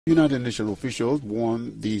United Nations officials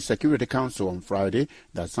warned the Security Council on Friday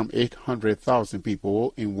that some 800,000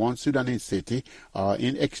 people in one Sudanese city are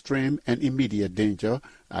in extreme and immediate danger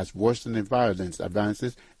as worsening violence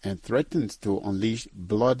advances and threatens to unleash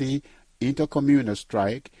bloody intercommunal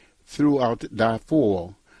strike throughout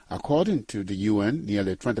Darfur. According to the UN,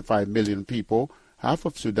 nearly 25 million people, half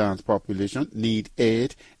of Sudan's population, need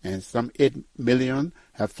aid, and some 8 million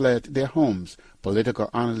have fled their homes.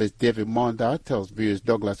 Political analyst David Monda tells viewers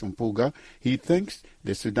Douglas Mpuga he thinks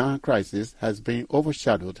the Sudan crisis has been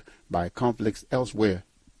overshadowed by conflicts elsewhere.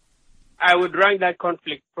 I would rank that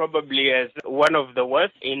conflict probably as one of the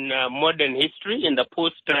worst in modern history in the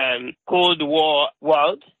post-Cold War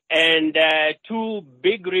world. And two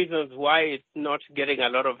big reasons why it's not getting a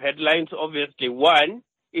lot of headlines. Obviously, one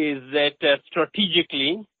is that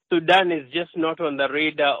strategically, Sudan is just not on the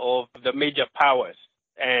radar of the major powers.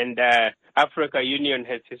 And African Union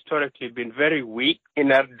has historically been very weak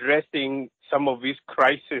in addressing some of these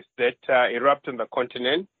crises that erupt on the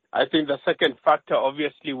continent. I think the second factor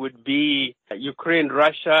obviously would be Ukraine,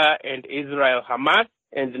 Russia, and Israel, Hamas.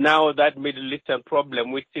 And now that Middle Eastern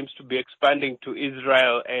problem, which seems to be expanding to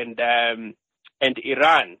Israel and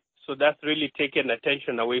Iran. So that's really taken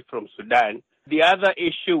attention away from Sudan. The other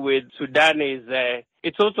issue with Sudan is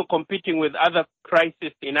it's also competing with other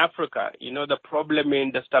crises in Africa. You know, the problem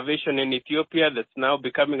in the starvation in Ethiopia that's now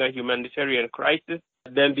becoming a humanitarian crisis.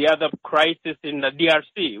 Then the other crisis in the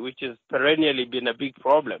DRC, which has perennially been a big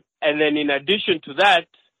problem. And then in addition to that,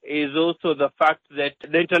 is also the fact that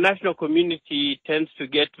the international community tends to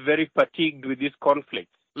get very fatigued with these conflicts.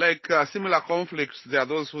 Like similar conflicts, there are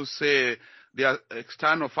those who say there are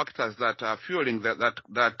external factors that are fueling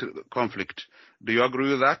that conflict. Do you agree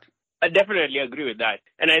with that? I definitely agree with that.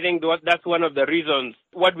 And I think that's one of the reasons,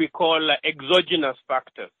 what we call exogenous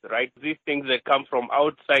factors, right? These things that come from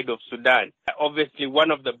outside of Sudan. Obviously, one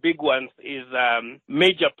of the big ones is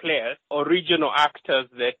major players or regional actors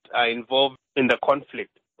that are involved in the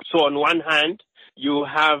conflict. So on one hand, you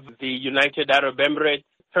have the United Arab Emirates,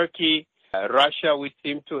 Turkey, Russia, which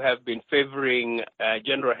seem to have been favoring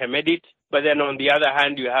General Hemedti. But then on the other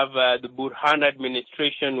hand, you have the Burhan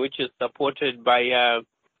administration, which is supported by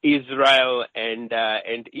Israel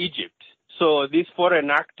and Egypt. So these foreign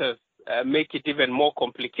actors make it even more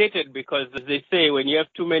complicated because, as they say, when you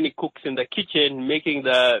have too many cooks in the kitchen, baking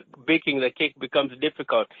the cake becomes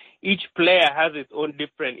difficult. Each player has its own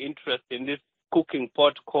different interest in this cooking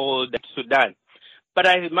pot called Sudan. But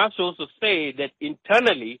I must also say that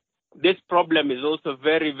internally, this problem is also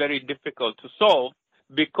very, very difficult to solve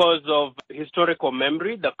because of historical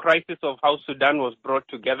memory, the crisis of how Sudan was brought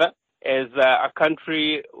together as a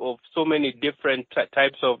country of so many different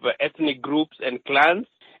types of ethnic groups and clans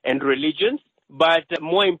and religions. But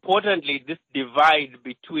more importantly, this divide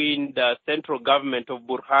between the central government of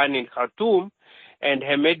Burhan in Khartoum and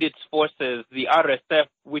Hemedti's forces, the RSF,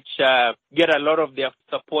 which get a lot of their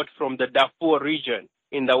support from the Darfur region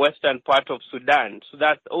in the western part of Sudan. So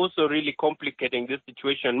that's also really complicating this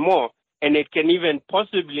situation more. And it can even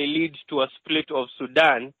possibly lead to a split of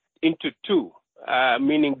Sudan into two,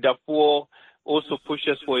 meaning Darfur also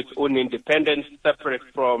pushes for its own independence separate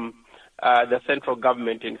from the central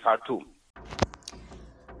government in Khartoum.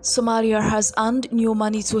 Somalia has earned new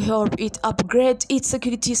money to help it upgrade its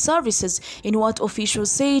security services in what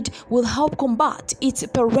officials said will help combat its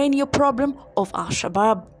perennial problem of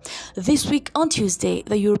Al-Shabaab. This week on Tuesday,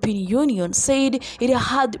 the European Union said it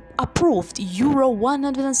had approved Euro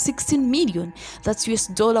 116 million, that's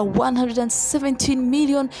 $117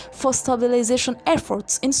 million, for stabilization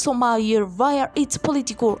efforts in Somalia via its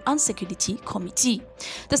Political and Security Committee.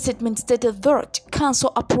 The statement stated that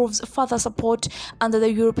Council approves further support under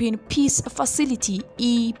the European Peace Facility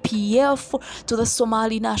 (EPF) to the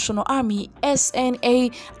Somali National Army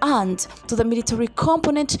 (SNA) and to the military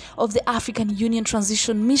component of the African Union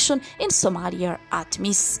Transition Mission in Somalia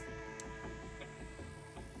 (ATMIS).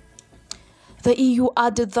 The EU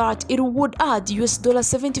added that it would add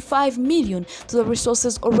 $75 million to the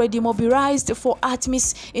resources already mobilized for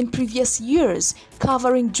ATMIS in previous years,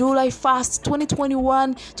 covering July 1st,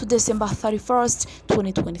 2021 to December 31st,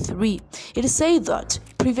 2023. It said that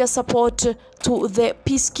previous support to the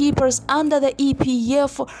peacekeepers under the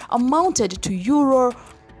EPF amounted to Euro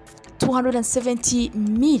 270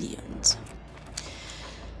 million.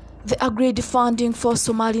 The agreed funding for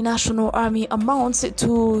Somali National Army amounts to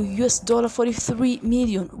 $43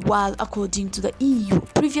 million, while according to the EU,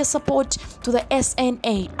 previous support to the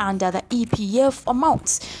SNA under the EPF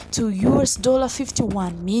amounts to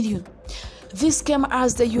 $51 million. This came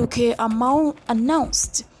as the UK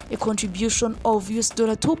announced a contribution of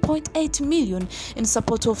 $2.8 million in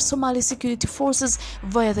support of Somali security forces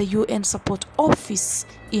via the UN Support Office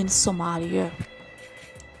in Somalia.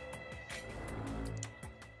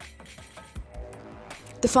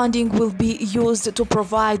 The funding will be used to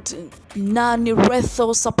provide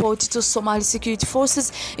non-lethal support to Somali security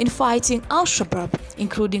forces in fighting Al-Shabaab,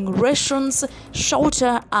 including rations,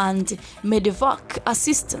 shelter, and medevac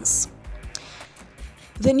assistance.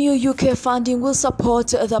 The new UK funding will support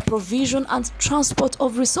the provision and transport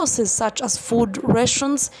of resources such as food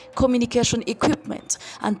rations, communication equipment,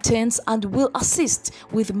 and tents, and will assist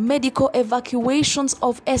with medical evacuations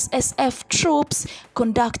of SSF troops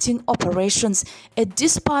conducting operations, a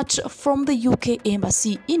dispatch from the UK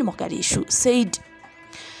Embassy in Mogadishu said.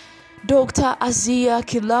 Dr. Azia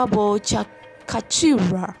Kilabo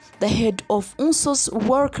Kachira, the head of UNSOS,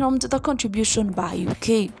 welcomed the contribution by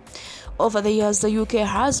UK. Over the years, the UK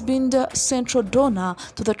has been the central donor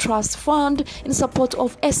to the Trust Fund in support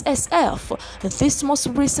of SSF. This most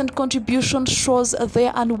recent contribution shows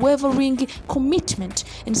their unwavering commitment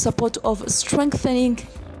in support of strengthening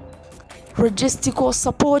logistical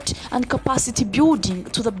support and capacity building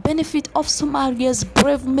to the benefit of Somalia's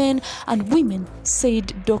brave men and women,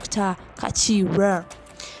 said Dr. Kachira.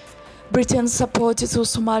 Britain's support to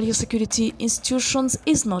Somalia security institutions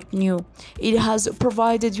is not new. It has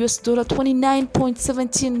provided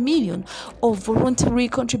 $29.17 million of voluntary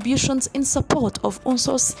contributions in support of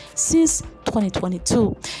UNSOS since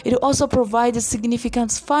 2022. It also provided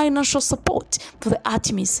significant financial support to the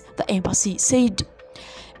ATMIS, the embassy said.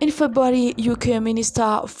 In February, UK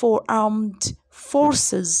Minister for Armed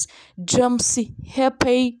Forces James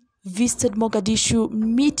Hepe visited Mogadishu,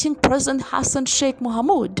 meeting President Hassan Sheikh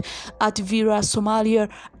Mohamud at Vira, Somalia,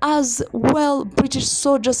 as well British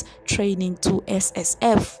soldiers training to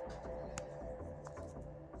SSF.